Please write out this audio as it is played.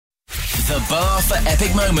The bar for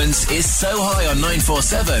epic moments is so high on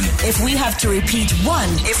 947. If we have to repeat one,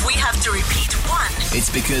 It's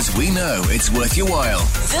because we know it's worth your while.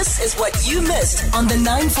 this is what you missed on the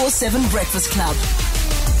 947 Breakfast Club.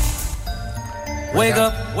 Wake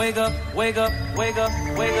up, wake up, wake up, wake up,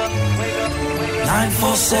 wake up, wake up, wake up.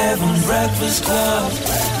 947 Breakfast Club.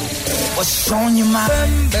 What's on your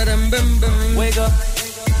mind? Wake up,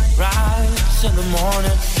 rise in the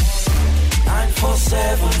morning.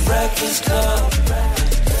 947 Breakfast Club.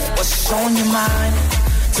 What's on your mind?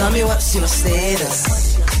 Tell me what's your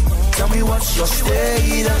status. Tell me what's your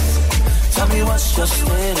status. Tell me what's your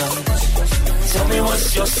status. Tell me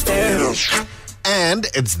what's your status. And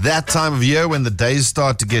it's that time of year when the days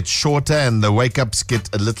start to get shorter and the wake-ups get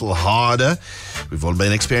a little harder. We've all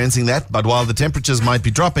been experiencing that, but while the temperatures might be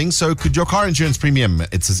dropping, so could your car insurance premium.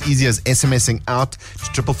 It's as easy as SMSing out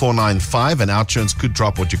to 44495, and our insurance could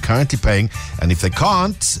drop what you're currently paying. And if they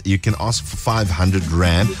can't, you can ask for 500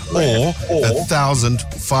 Rand or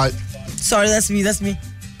 1,005... Sorry, that's me.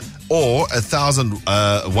 Or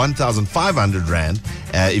 1,500 Rand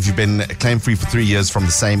if you've been claim-free for 3 years from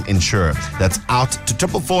the same insurer. That's out to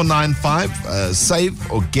 44495. Save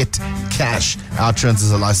or get cash. Our insurance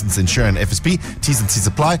is a licensed insurer and FSP. T's and C's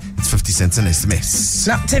apply. It's 50 cents an SMS.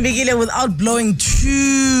 Now, Tembekile, without blowing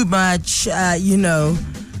too much,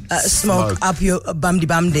 smoke up your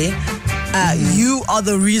bamdi, you are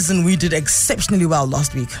the reason we did exceptionally well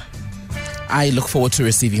last week. I look forward to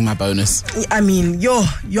receiving my bonus. I mean, your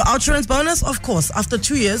insurance bonus, of course. After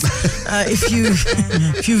 2 years,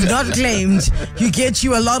 if you've not claimed, you get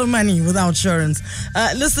you a lot of money with our insurance.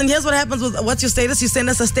 Listen, here's what happens with What's Your Status. You send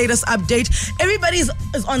us a status update. Everybody is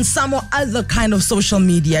on some or other kind of social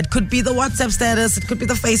media. It could be the WhatsApp status. It could be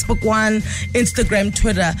the Facebook one, Instagram,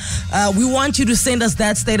 Twitter. We want you to send us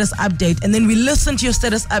that status update, and then we listen to your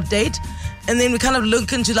status update. And then we kind of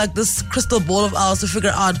look into like this crystal ball of ours to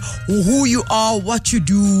figure out who you are, what you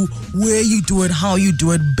do, where you do it, how you do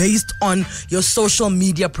it, based on your social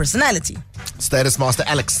media personality. Status Master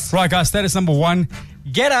Alex. Right, guys, status number 1.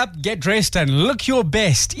 Get up, get dressed, and look your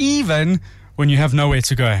best, even when you have nowhere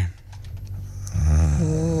to go.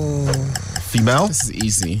 Female? This is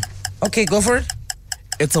easy. Okay, go for it.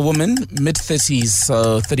 It's a woman, mid-30s,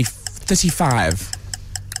 so 35.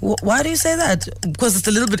 Why do you say that? Because it's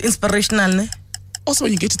a little bit inspirational, ne? Also,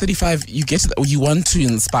 when you get to 35, you want to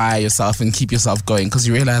inspire yourself and keep yourself going because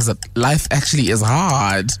you realize that life actually is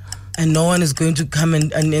hard. And no one is going to come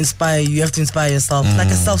and inspire you. You have to inspire yourself. Like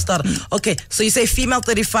a self-starter. Okay, so you say female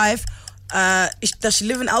 35. Does she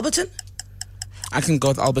live in Alberton? I can go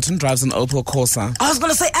with Alberton, drives an Opel Corsa. I was going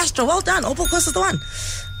to say Astra. Well done. Opel Corsa's the one.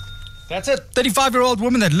 That's it. 35-year-old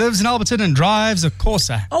woman that lives in Alberton and drives a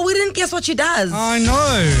Corsa. Oh, we didn't guess what she does. I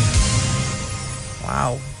know.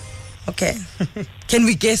 Wow. Okay. Can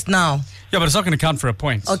we guess now? Yeah, but it's not going to count for a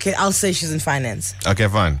point. Okay, I'll say she's in finance. Okay,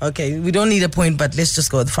 fine. Okay, we don't need a point, but let's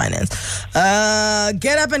just go with finance.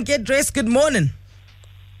 Get up and get dressed. Good morning.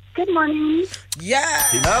 Good morning. Yeah.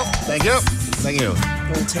 Female? Thank you.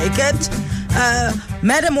 We'll take it.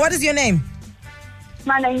 Madam, what is your name?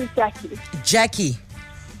 My name is Jackie. Jackie.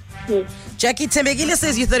 Yes. Jackie, Tembekile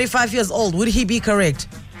says you're 35 years old. Would he be correct?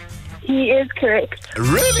 He is correct.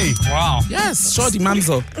 Really? Wow. Yes, sure,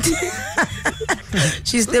 Dimamzo.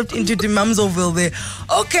 She stepped into Dimamzoville there.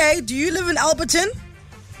 Okay, do you live in Alberton?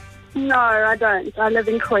 No, I don't. I live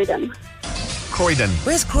in Croydon. Croydon.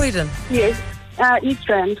 Where's Croydon? Yes. East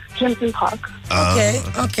Rand, Kempton Park. Okay.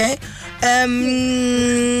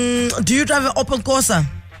 Do you drive an Opel Corsa?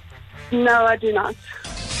 No, I do not.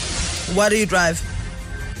 What do you drive?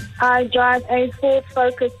 I drive a Ford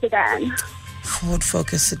Focus sedan. Ford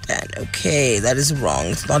Focus sedan. Okay, that is wrong.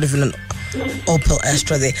 It's not even an Opel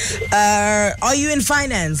Astra there. Are you in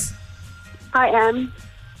finance? I am.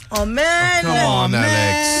 Oh, man. Come on,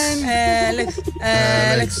 Alex.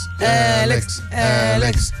 Alex.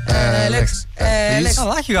 Please? I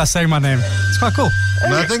like you guys saying my name. It's quite cool.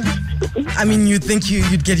 Nothing? I mean, you'd think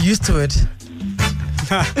you'd get used to it.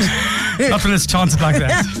 Not when it's chanted like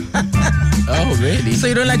that. Oh, really? So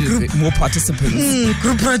you don't like group... More participants.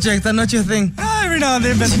 Group projects are not your thing. Every now and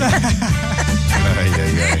then, but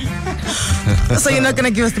So you're not going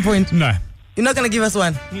to give us the point? no. You're not going to give us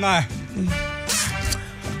one? No.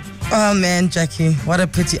 Oh, man, Jackie. What a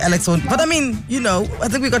pity. Alex won't. But I mean, I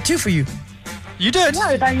think we got 2 for you. You did? No,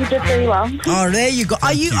 you did very well. Oh, there you go.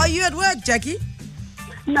 Are you at work, Jackie?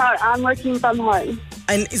 No, I'm working from home.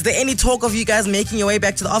 And is there any talk of you guys making your way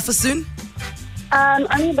back to the office soon?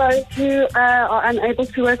 Only those who are unable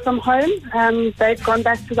to work from home, they've gone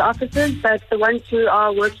back to the offices, but the ones who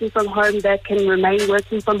are working from home that can remain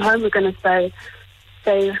working from home, we're going to stay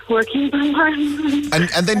stay working from home.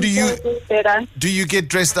 And then do So it was better. you get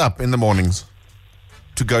dressed up in the mornings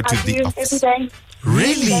to go to I the do office? every day.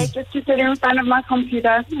 Really? Just to sit in front of my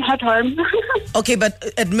computer at home. Okay,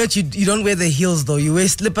 but admit you don't wear the heels though. You wear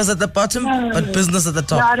slippers at the bottom, but business at the No,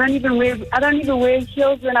 top. I don't even wear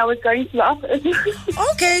heels when I was going to the office.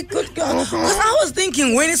 Okay, good girl. 'Cause I was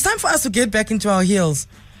thinking, when it's time for us to get back into our heels,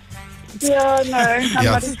 Yeah, no, I'm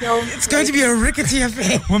Yeah. not a heel. it's going to be a rickety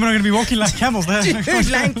affair. Women are going to be walking like camels there.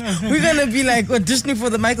 Like, we're gonna be like auditioning for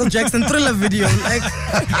the Michael Jackson Thriller video. Like,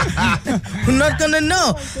 we're not gonna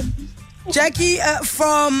know. Jackie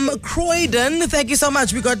from Croydon, thank you so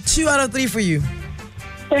much. We got 2 out of 3 for you.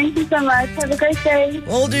 Thank you so much. Have a great day.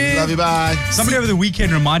 Will do. Love you, bye. Somebody over the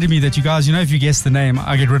weekend reminded me that you guys, if you guess the name,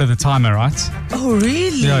 I get rid of the timer, right? Oh,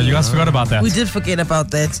 really? Yeah, you guys forgot about that. We did forget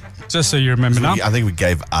about that. Just so you remember now. I think we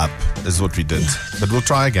gave up, is what we did. But we'll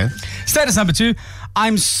try again. Status number 2.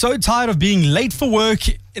 I'm so tired of being late for work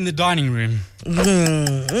in the dining room.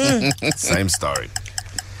 Same story.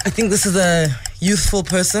 I think this is a youthful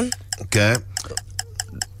person. Okay.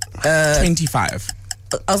 25.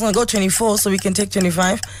 I was gonna go 24, so we can take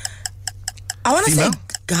 25. I wanna say Female?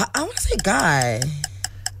 guy. I wanna say guy.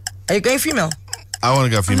 Are you going female? I want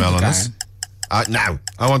to go female on guy. this. No,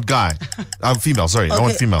 I want guy. I'm female, sorry. I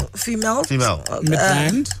want Okay, female. Female. Female.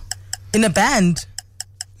 Midrand? In a band.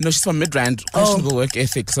 No, she's from Midrand. Questionable work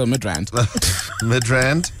ethic, so Midrand.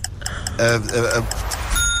 Midrand.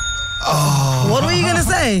 What were you gonna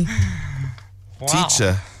say?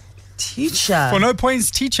 Teacher. Teacher. For no points,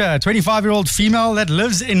 teacher, 25-year-old female that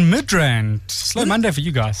lives in Midrand. Slow Monday for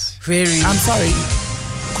you guys. Very. I'm sorry.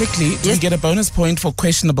 Quickly, do Yes. we get a bonus point for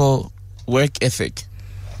questionable work ethic?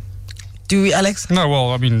 Do we, Alex? No, well,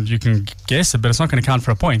 I mean, you can guess it, but it's not going to count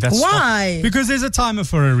for a point. That's Why? Because there's a timer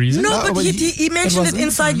for a reason. No, but but he mentioned it wasn't.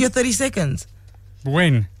 inside your 30 seconds.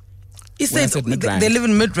 When? He When I said said Midrand. they live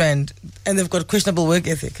in Midrand and they've got questionable work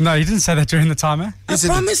ethic. No, you didn't say that during the timer. I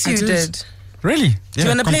promise you did. Really? Do you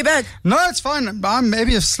want to play back? No, it's fine.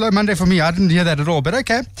 Maybe a slow Monday for me. I didn't hear that at all, but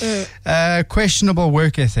okay. Questionable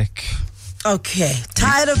work ethic. Okay.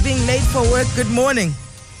 Tired of being late for work. Good morning.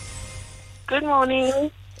 Good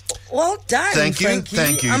morning. Well done, Thank you, Frankie.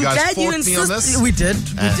 thank you. You I'm guys glad you fought me on this? insisted. We did.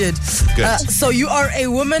 good. So you are a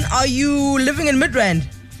woman. Are you living in Midrand?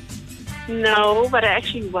 No, but I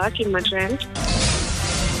actually work in Midrand.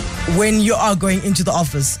 When you are going into the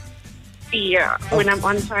office? Yeah, when I'm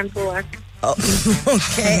on time for work. Oh,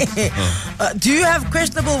 okay. Do you have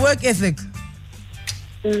questionable work ethic?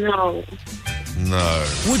 No. No.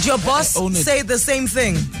 Would your boss own it. say the same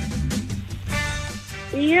thing?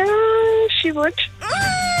 Yeah, she would.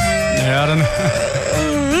 Yeah, I don't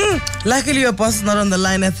know. Luckily, your boss is not on the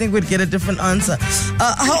line. I think we'd get a different answer.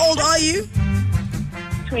 How old are you?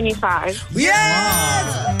 25.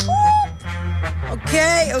 Yes!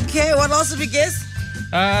 Okay. What else did we guess?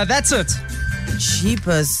 That's it.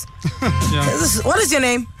 Cheapers. Yeah. What is your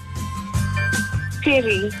name?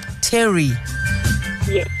 Terry. Terry.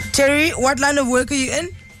 Yes. Terry, what line of work are you in?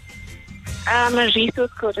 I'm a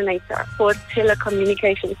resource coordinator for a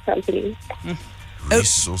telecommunications company.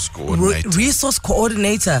 Resource coordinator. Resource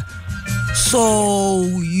coordinator. So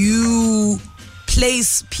you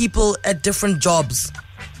place people at different jobs.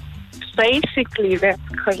 Basically, that's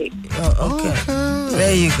correct. Oh, okay.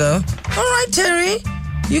 There you go. All right, Terry.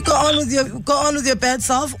 You go on with your bad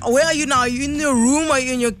self. Where are you now? Are you in your room? Are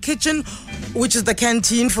you in your kitchen, which is the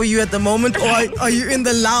canteen for you at the moment, or are you in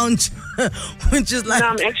the lounge, which is like? No,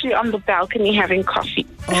 I'm actually on the balcony having coffee.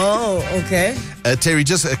 Oh, okay. Terry,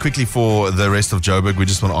 just quickly for the rest of Joburg, we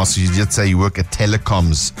just want to ask you did say you work at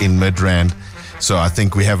Telecoms in Midrand. So I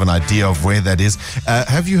think we have an idea of where that is.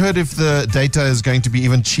 Have you heard if the data is going to be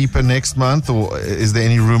even cheaper next month, or is there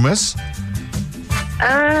any rumors?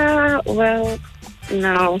 Well,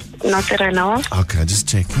 no, not that I know of. Okay, just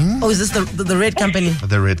checking. Oh, is this the red company?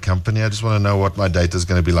 The Red Company. I just want to know what my data is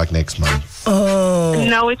going to be like next month. Oh.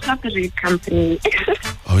 No, it's not the Red Company.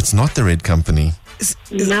 Oh, it's not the Red Company.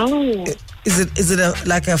 No. Is it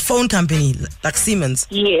like a phone company, like Siemens?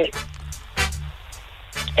 Yes.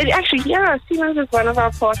 It actually, yeah, Siemens is one of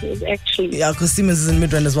our partners, actually. Yeah, because Siemens is in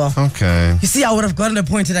Midrand as well. Okay. You see, I would have gotten a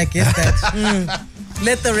point had I guessed that.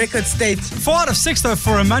 Let the record state 4 out of 6 though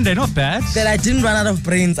for a Monday, not bad. that I didn't run out of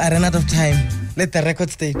brains, I ran out of time. Let the record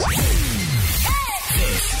state.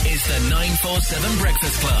 This is the 947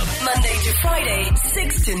 Breakfast Club. Monday to Friday,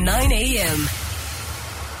 6 to 9 a.m.